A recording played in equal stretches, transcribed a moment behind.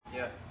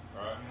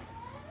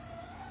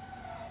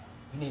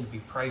We need to be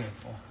praying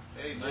for them.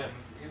 Amen.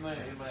 Amen.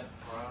 Amen.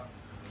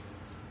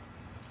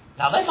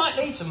 Now, they might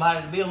need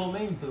somebody to be a little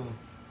mean to them.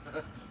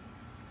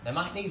 They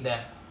might need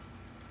that.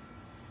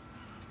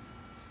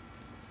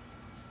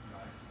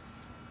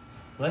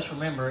 Let's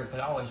remember, it could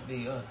always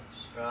be us.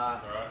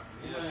 Right.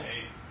 Amen.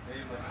 It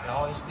could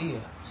always be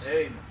us.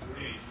 Amen.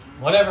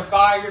 Whatever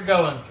fire you're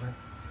going through.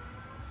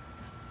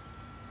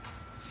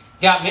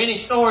 Got many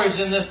stories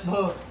in this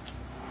book.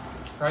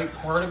 Great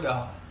Word of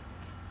God.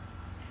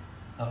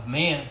 Of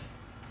men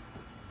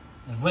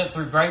that went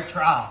through great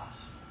trials.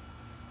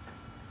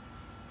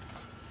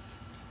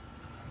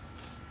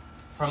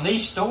 From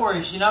these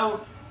stories,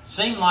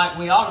 seem like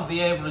we ought to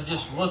be able to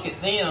just look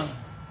at them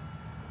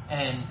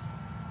and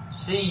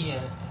see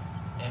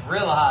and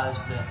realize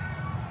that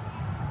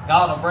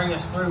God will bring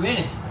us through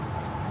anything.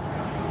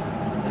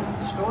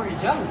 The story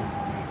of Job.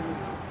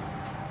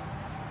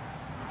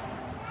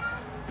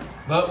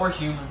 But we're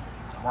human.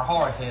 We're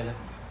hard-headed.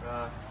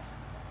 Right.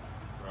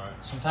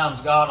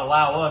 Sometimes God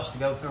allow us to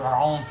go through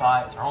our own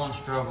fights, our own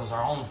struggles,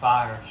 our own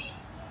fires.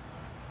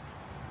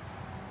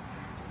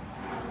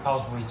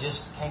 Because we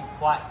just can't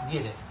quite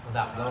get it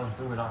without going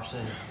through it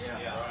ourselves.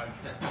 Yeah.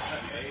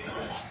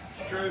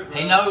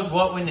 He knows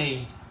what we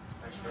need.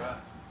 That's right.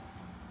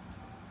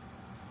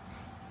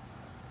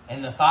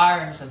 And the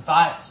fires and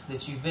fights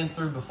that you've been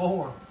through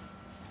before,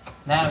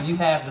 now you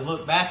have to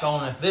look back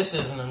on. If this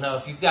isn't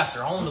enough, you've got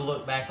your own to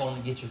look back on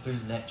to get you through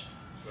the next one.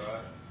 That's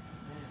right.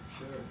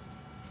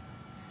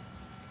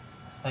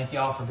 Thank you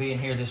all for being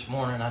here this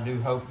morning. I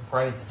do hope and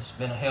pray that it's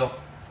been a help.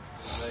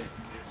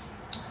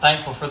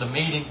 Thankful for the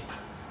meeting.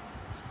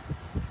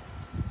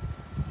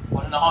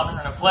 What an honor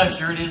and a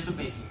pleasure it is to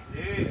be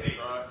here.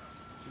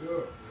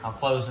 I'll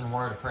close in a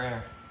word of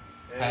prayer.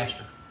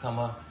 Pastor, come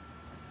up.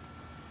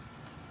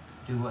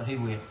 Do what he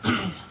will.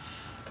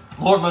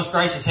 Lord, most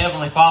gracious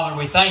Heavenly Father,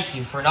 we thank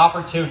you for an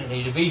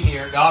opportunity to be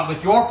here, God,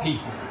 with your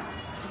people.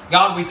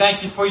 God, we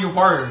thank you for your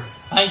word.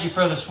 Thank you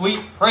for the sweet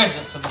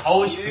presence of the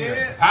Holy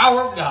Spirit, the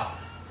power of God.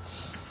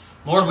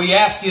 Lord, we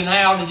ask you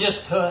now to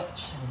just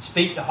touch and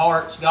speak to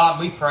hearts.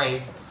 God, we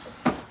pray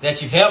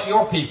that you've helped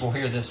your people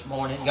here this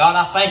morning. God,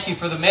 I thank you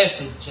for the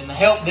message and the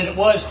help that it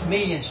was to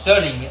me in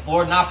studying it,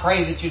 Lord, and I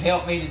pray that you'd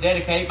help me to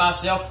dedicate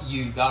myself to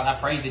you. God, I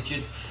pray that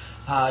you'd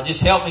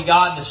just help me,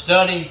 God, to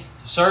study,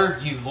 to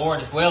serve you,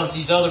 Lord, as well as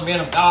these other men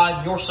of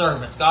God, your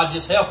servants. God,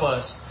 just help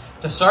us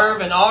to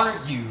serve and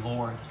honor you,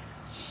 Lord.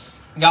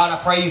 God, I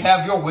pray you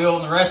have your will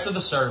in the rest of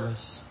the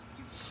service.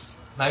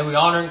 May we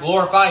honor and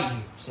glorify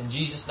you. It's in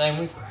Jesus' name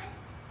we pray.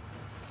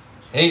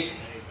 Amen.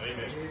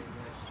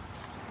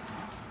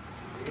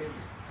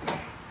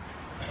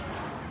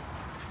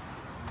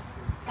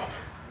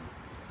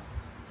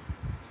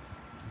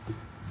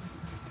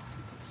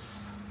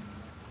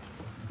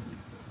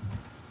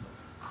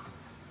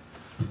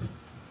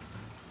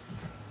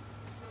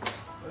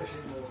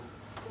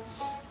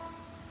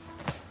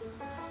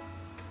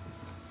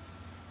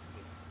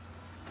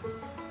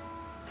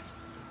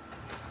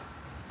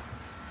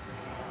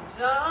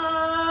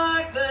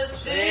 Like the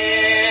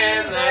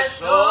sin that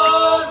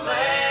sold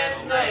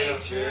man's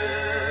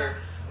nature,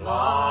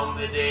 long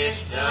the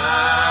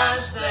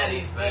distance that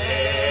he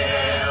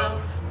fell,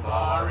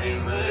 far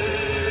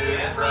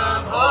removed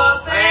from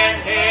hope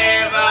and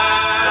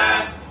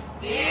heaven,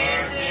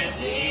 into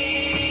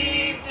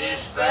deep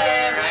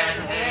despair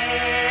and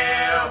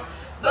hell.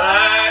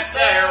 But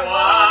there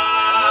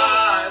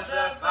was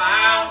a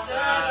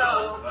fountain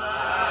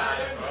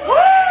open,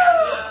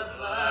 the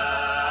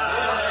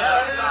blood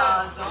of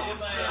God's own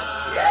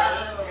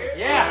Son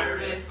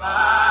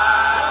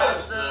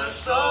purifies the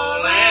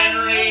soul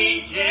and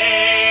reaches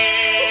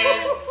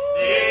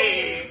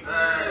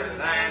deeper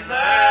than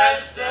the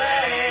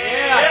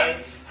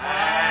stain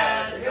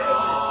has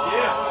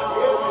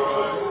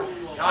gone.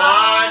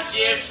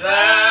 Conscious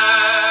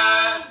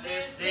of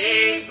this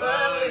deep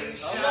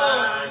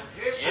pollution,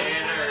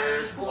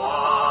 sinners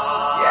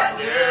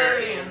wander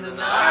in the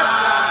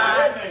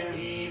night,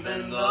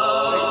 even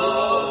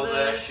though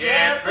the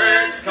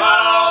shepherd's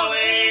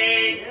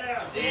calling,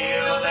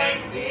 still they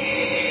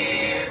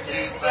fear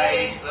to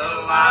face the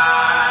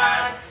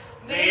light.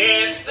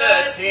 This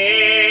the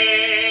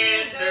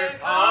tender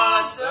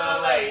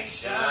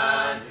consolation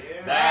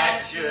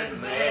that should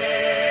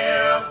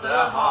melt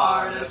the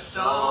heart of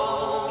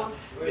stone.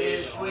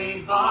 This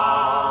sweet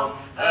balm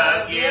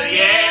of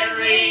Gilead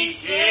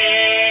reaches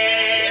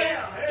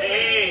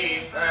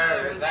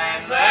deeper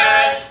than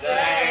the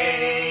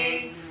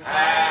stain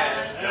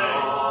has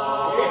gone.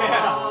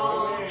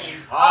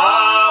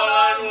 All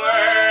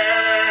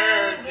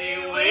unworthy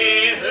we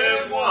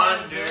have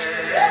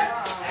wandered,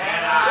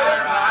 and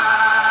our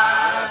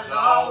eyes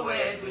all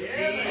wet with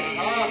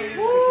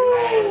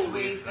tears as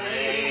we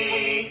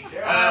think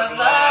of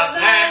love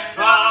that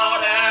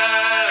sought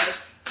us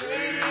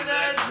through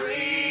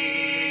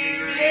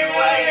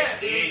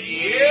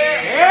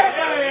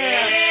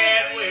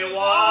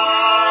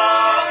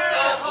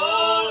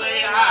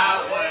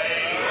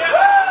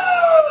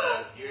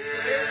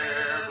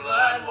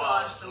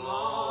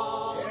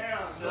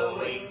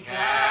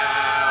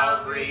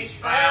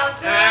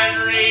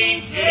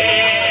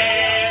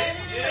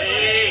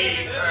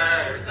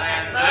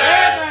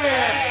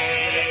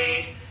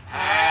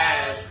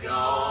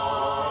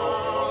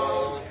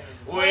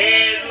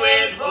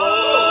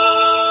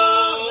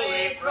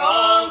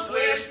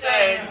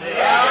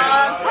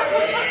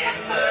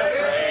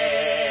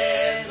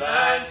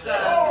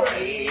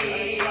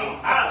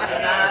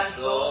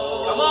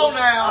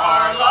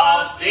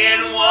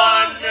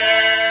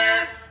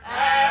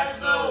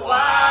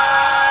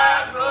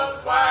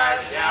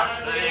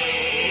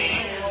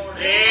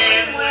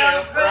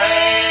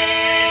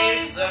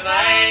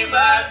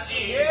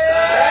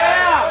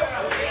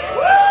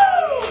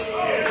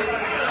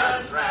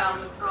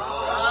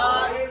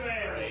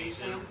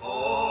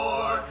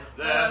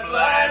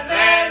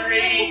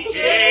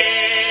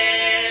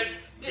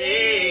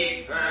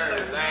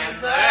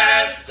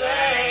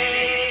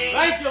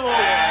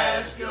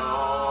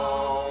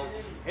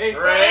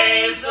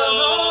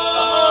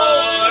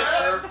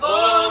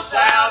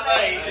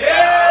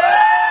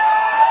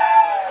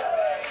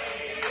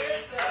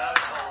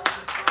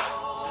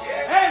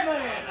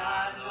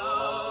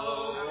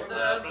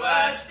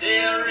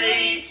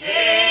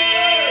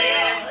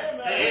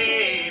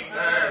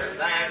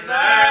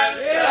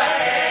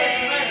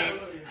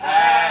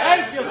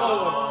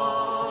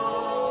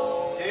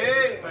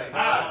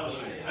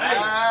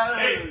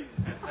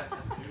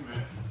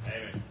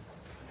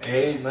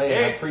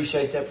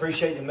appreciate that.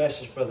 Appreciate the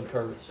message, Brother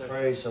Kurt.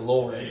 Praise the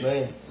Lord.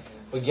 Amen.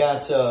 We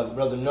got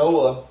Brother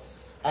Noah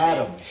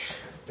Adams.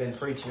 Been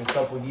preaching a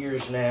couple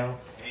years now.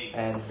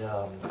 And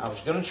I was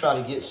going to try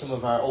to get some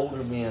of our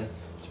older men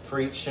to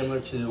preach similar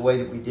to the way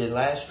that we did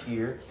last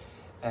year.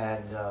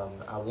 And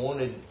I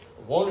wanted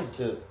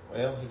to,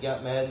 well, he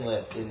got mad and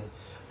left, didn't he?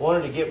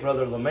 Wanted to get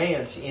Brother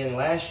Lamance in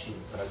last year,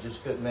 but I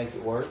just couldn't make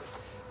it work.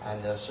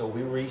 And so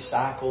we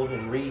recycled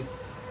and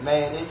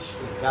managed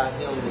and got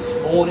him this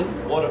morning.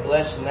 What a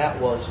blessing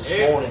that was this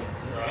morning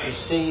to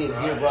see and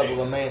hear Brother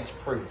Lamance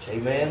preach.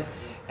 Amen.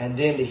 And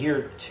then to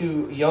hear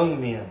two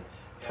young men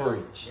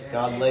preach.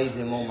 God laid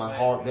them on my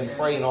heart. Been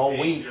praying all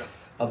week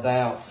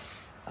about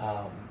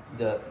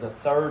the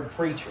third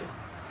preacher.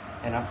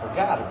 And I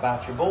forgot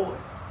about your boy.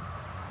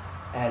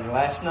 And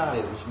last night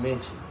it was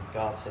mentioned. And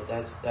God said,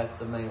 that's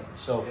the man.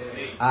 So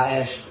I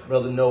asked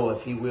Brother Noah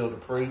if he will to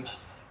preach.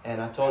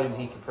 And I told him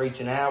he could preach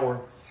an hour.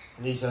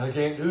 And he said, I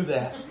can't do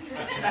that.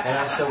 And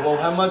I said, well,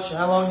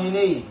 how long you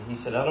need? He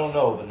said, I don't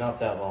know, but not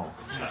that long.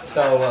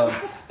 So,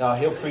 now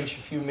he'll preach a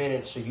few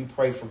minutes. So you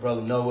pray for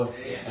Brother Noah.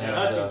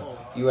 And,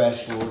 you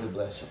ask the Lord to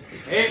bless him.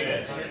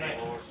 Amen.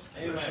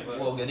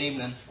 Well, good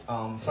evening.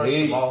 First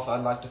of all,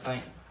 I'd like to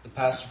thank the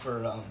pastor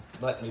for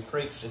letting me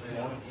preach this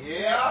morning.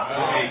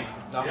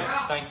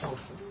 I'm thankful.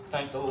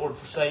 Thank the Lord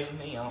for saving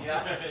me.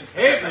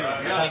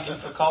 Thank Him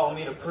for calling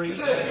me to preach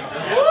and giving me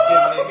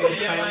a good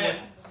family.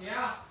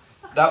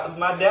 That was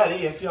my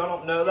daddy. If y'all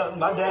don't know, that was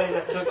my daddy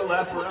that took a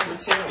lap around the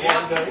tent a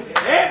while ago.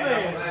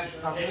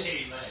 I'm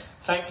just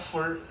thankful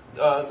for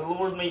the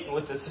Lord meeting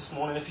with us this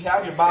morning. If you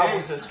have your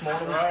Bibles this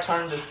morning,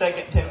 turn to 2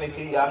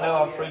 Timothy. I know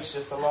I've preached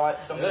this a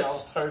lot. Some of y'all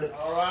have heard it.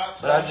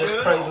 But I just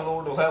pray the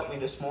Lord will help me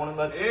this morning.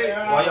 While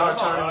y'all are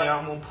turning there,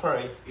 I'm going to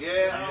pray.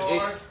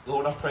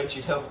 Lord, I pray that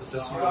you'd help us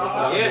this morning.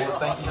 God, Lord,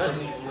 thank you for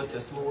meeting with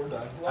us, Lord.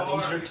 I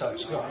need your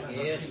touch, God. I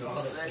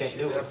can't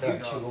do it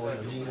without you, Lord.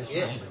 In Jesus'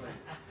 name.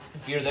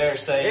 If you're there,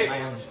 say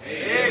amen.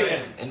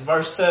 In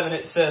verse 7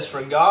 it says,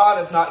 for God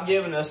hath not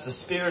given us the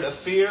spirit of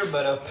fear,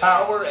 but of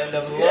power and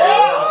of love and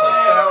of a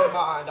sound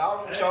mind. I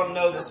want y'all to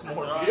know this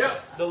morning.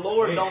 The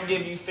Lord don't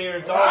give you fear.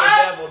 It's all the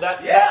devil.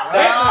 That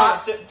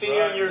constant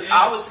fear.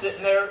 I was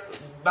sitting there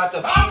about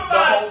to puke the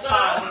whole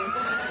time.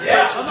 But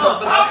that's the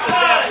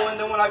devil. And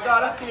then when I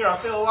got up here, I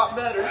feel a lot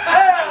better.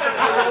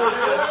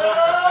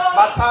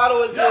 My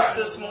title is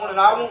this morning.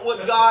 I want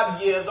what God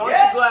gives. Aren't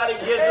you glad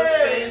He gives us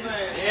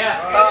things?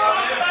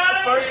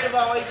 First of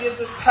all, He gives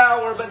us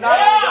power, but not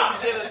only does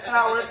He give us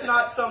power, it's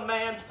not some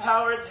man's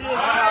power, it's His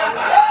power.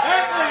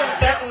 And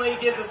secondly,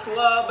 He gives us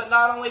love, but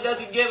not only does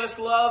He give us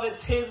love,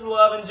 it's His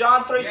love. In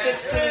John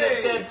 3:16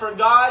 it said, for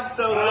God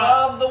so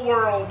loved the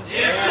world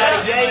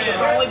that He gave His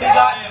only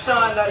begotten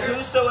Son, that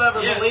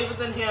whosoever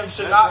believeth in Him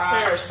should not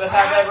perish, but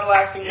have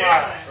everlasting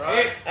life.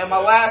 And my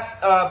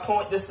last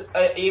point this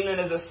evening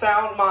is a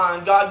sound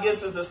mind. God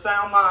gives us a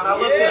sound mind. I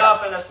looked it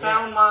up, and a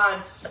sound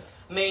mind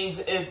means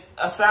if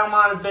a sound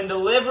mind has been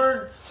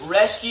delivered,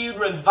 rescued,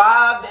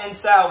 revived, and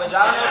salvaged.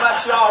 I don't know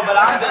about y'all, but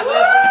I'm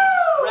delivered,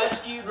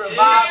 rescued,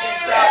 revived, and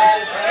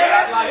salvaged this morning.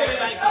 I'd like to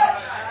thank Him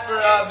for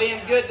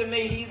being good to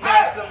me. He's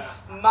done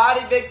some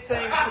mighty big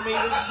things for me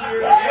this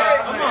year.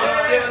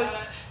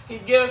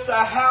 He's given us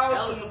a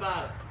house and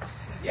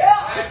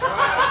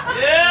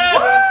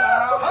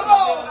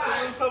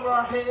Food over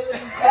our heads.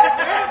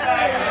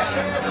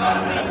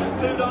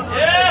 Food on our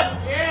table.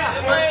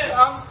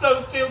 I'm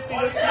so filthy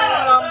this morning.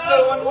 I'm so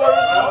unworthy.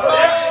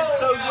 It's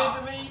so good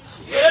to me.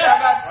 I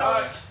got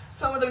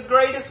some of the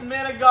greatest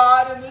men of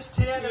God in this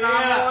tent, and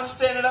I'm the one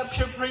standing up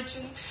here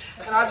preaching.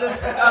 And I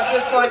just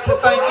like to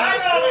thank Him.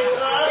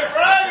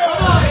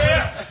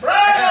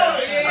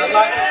 I'd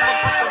like to thank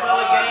Him for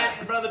Brother Gant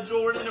and Brother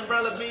Jordan and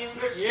Brother Ben,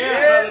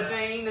 Brother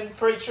Dean and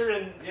preacher,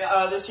 and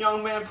this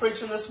young man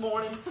preaching this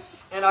morning.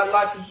 And I'd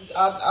like to,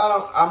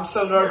 I'm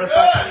so nervous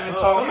I can't even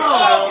talk.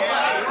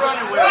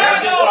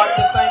 I'd just like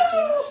to thank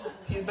Him.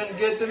 He's been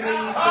good to me.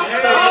 He's been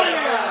so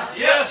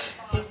good.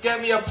 He's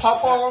given me a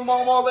papa and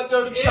mama that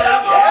go to church.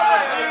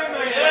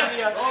 He's given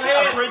me a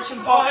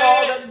preaching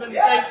papa that's been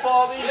faithful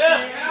all these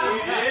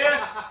years.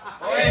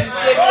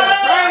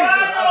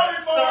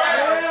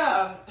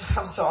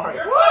 I'm sorry.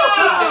 He's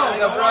given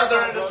me a brother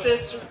and a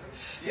sister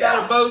that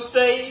are both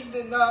saved.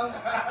 And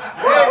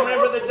I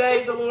remember the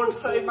day the Lord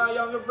saved my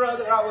younger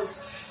brother.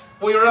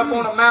 We were up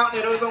on a mountain.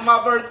 It was on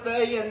my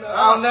birthday, and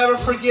I'll never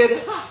forget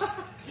it.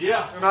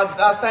 And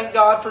I thank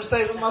God for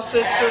saving my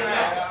sister. And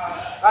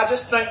I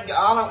just thank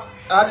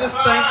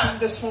Him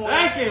this morning.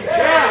 Thank Him.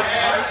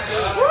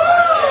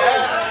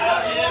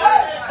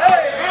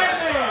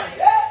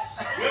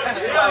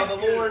 The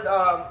Lord,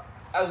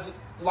 as a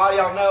lot of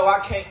y'all know, I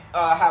can't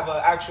have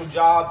an actual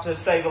job to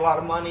save a lot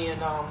of money,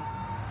 and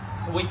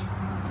we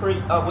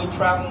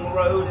travel on the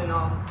road, and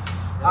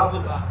I've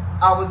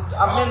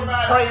been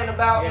praying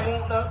about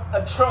wanting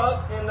a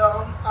truck, and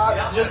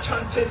I just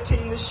turned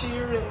 15 this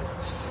year, and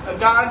a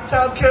guy in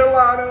South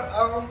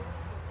Carolina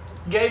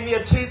gave me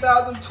a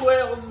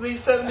 2012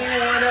 Z71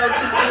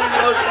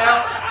 LTD loaded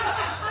out,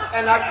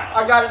 and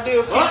I got to do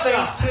a few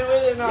things to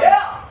it, and I've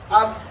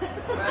got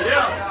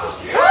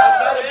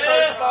a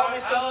church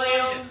some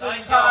limbs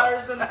and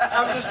tires, and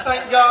I just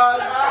thank God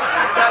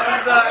that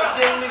was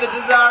giving me the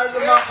desires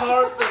of my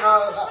heart. And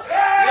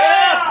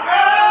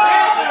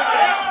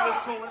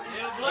this morning.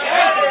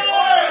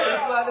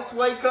 If let us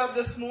wake up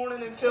this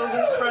morning and feel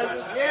His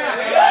presence.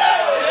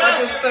 I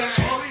just thank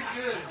Him.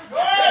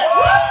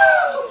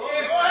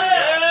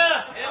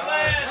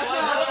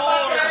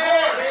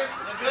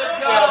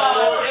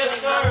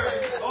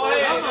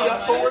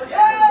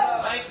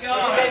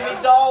 He gave me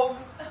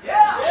dogs.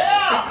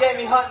 He gave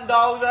me hunting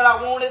dogs that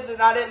I wanted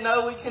and I didn't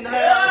know we can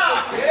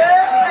have.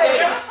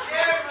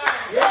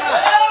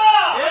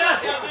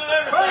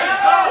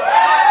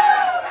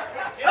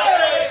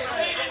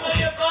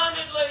 Exceedingly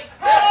abundantly.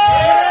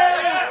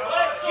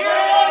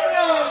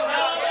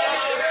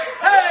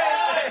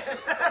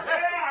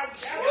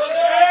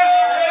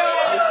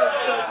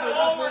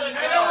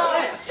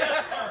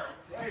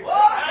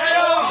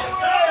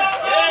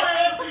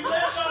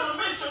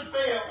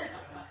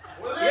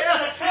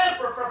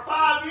 For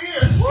 5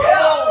 years. The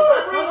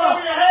room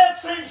over your head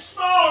seems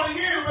small to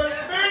you, but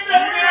it's big to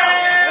him.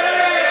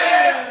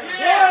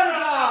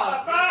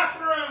 A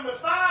bathroom with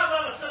 5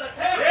 of us in a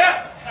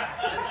camper.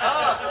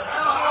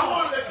 I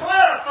wanted to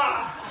clarify.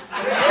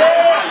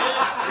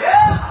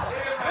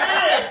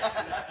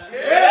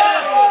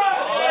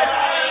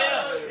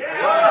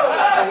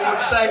 The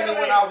Lord saved me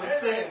when I was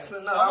 6,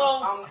 and I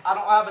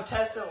don't have a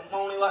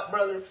testimony like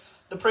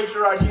the preacher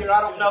right here. I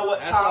don't know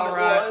what time it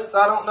was.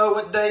 I don't know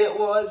what day it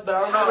was, but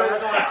I remember it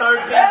was on the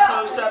 3rd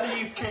bedpost at the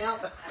youth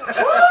camp. And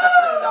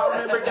I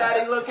remember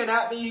Daddy looking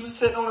at me. He was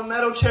sitting on a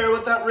metal chair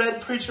with that red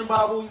preaching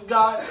Bible he's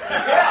got.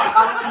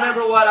 I don't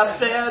remember what I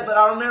said, but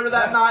I remember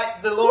that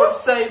night the Lord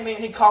saved me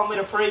and He called me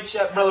to preach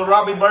at Brother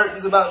Robbie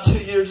Burton's about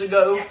 2 years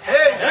ago.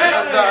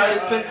 And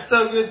it's been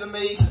so good to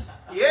me.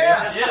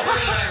 Yeah,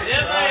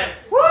 man.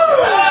 Woo!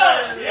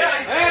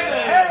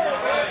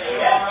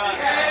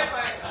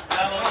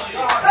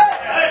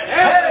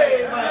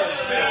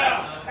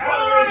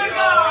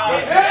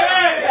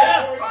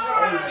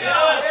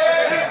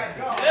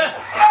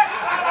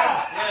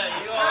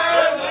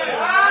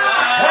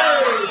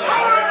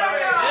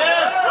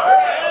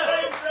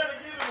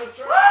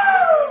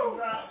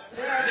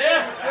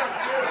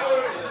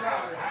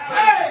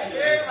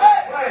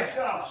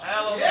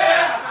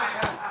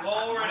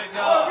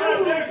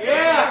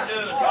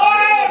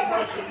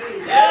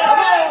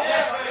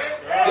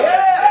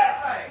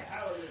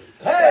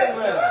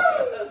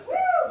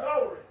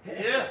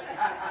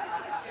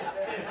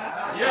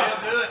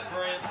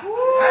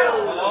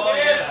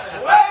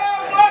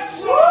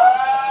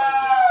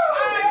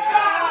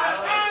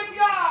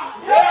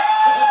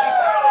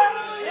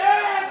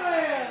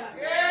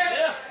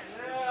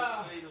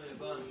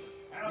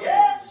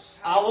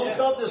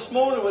 This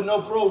morning with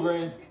no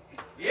program.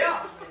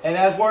 Yeah. And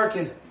that's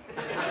working.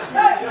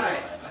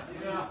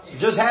 So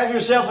just have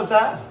yourself a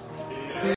time.